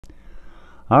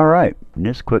Alright, in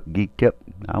this quick geek tip,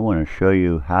 I want to show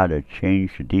you how to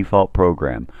change the default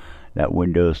program that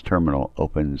Windows Terminal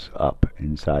opens up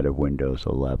inside of Windows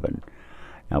 11.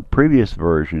 Now, previous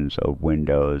versions of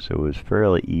Windows, it was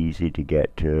fairly easy to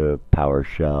get to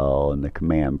PowerShell and the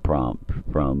command prompt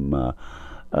from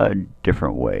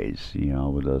different ways,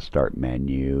 with the start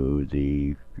menu,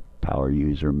 the power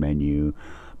user menu.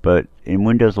 But in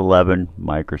Windows 11,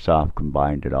 Microsoft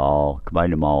combined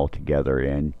them all together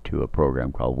into a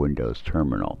program called Windows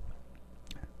Terminal.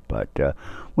 But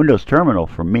Windows Terminal,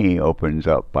 for me, opens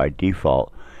up by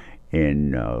default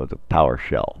in the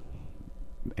PowerShell.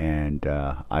 And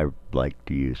I like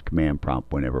to use command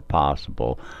prompt whenever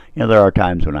possible. There are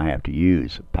times when I have to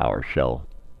use PowerShell,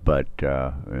 but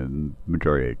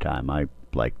majority of the time I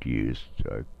like to use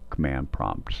command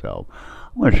prompt. So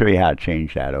I'm going to show you how to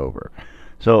change that over.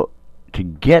 So to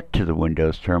get to the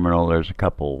Windows Terminal, there's a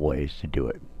couple of ways to do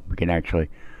it. We can actually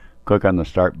click on the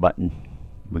Start button.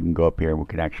 We can go up here and we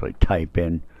can actually type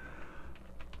in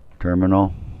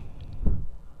Terminal.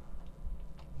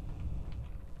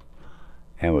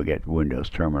 And we'll get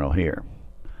Windows Terminal here.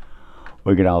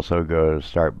 We can also go to the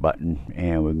Start button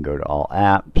and we can go to All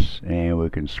Apps and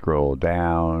we can scroll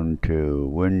down to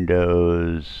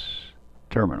Windows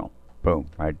Terminal. Boom,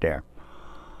 right there.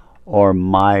 Or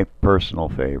my personal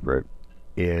favorite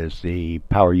is the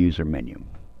Power User menu.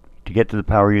 To get to the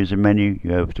Power User menu,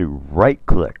 you have to right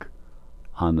click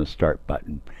on the Start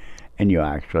button and you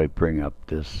actually bring up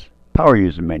this Power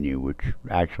User menu, which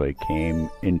actually came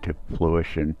into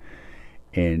fruition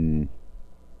in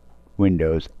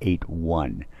Windows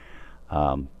 8.1.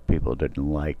 People didn't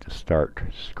like the start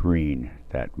screen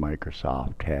that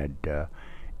Microsoft had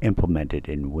implemented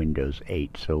in Windows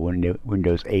 8. So when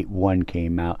Windows 8.1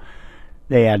 came out,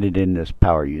 they added in this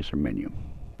Power User menu.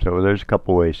 So there's a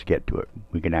couple ways to get to it.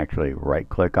 We can actually right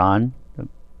click on the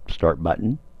Start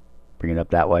button, bring it up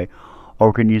that way, or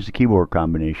we can use the keyboard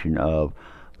combination of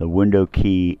the Window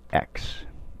key X.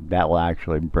 That will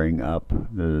actually bring up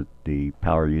the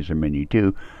Power User menu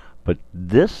too, but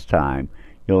this time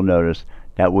you'll notice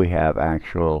that we have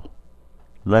actual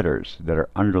letters that are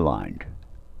underlined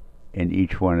in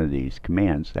each one of these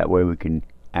commands. That way we can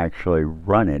actually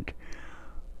run it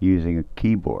using a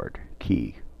keyboard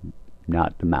key,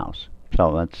 not the mouse.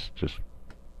 So that's just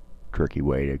a tricky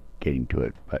way to getting to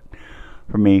it. But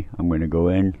for me, I'm going to go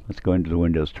in. Let's go into the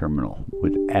Windows Terminal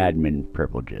with admin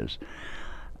privileges.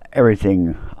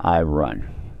 Everything I runs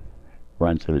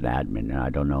as an admin, and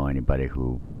I don't know anybody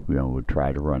who would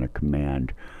try to run a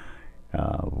command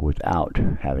without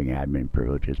having admin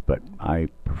privileges, but I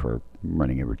prefer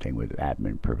running everything with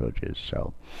admin privileges.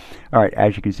 So, alright,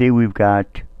 as you can see, we've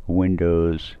got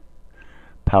Windows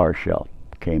PowerShell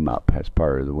came up as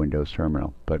part of the Windows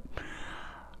Terminal. But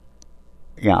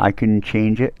yeah, I can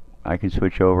change it. I can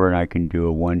switch over and I can do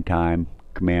a one-time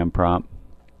command prompt.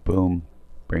 Boom,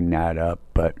 bring that up.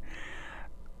 But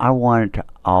I want it to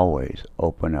always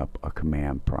open up a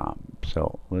command prompt.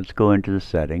 So let's go into the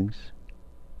settings.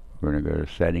 We're going to go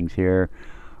to settings here,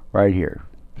 right here,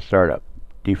 startup,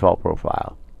 default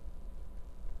profile,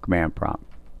 command prompt.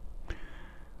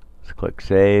 Let's click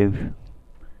save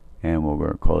and we're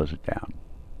going to close it down.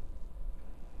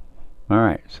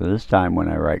 Alright, so this time when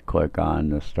I right click on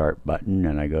the Start button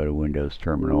and I go to Windows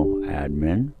Terminal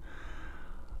Admin,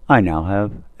 I now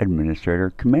have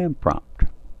Administrator Command Prompt.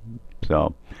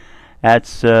 So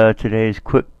that's today's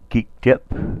quick geek tip.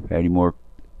 If you have any more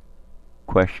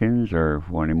questions or if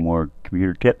you want any more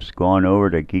computer tips, go on over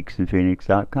to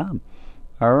geeksinphoenix.com.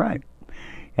 Alright,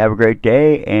 have a great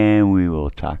day and we will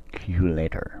talk to you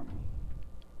later.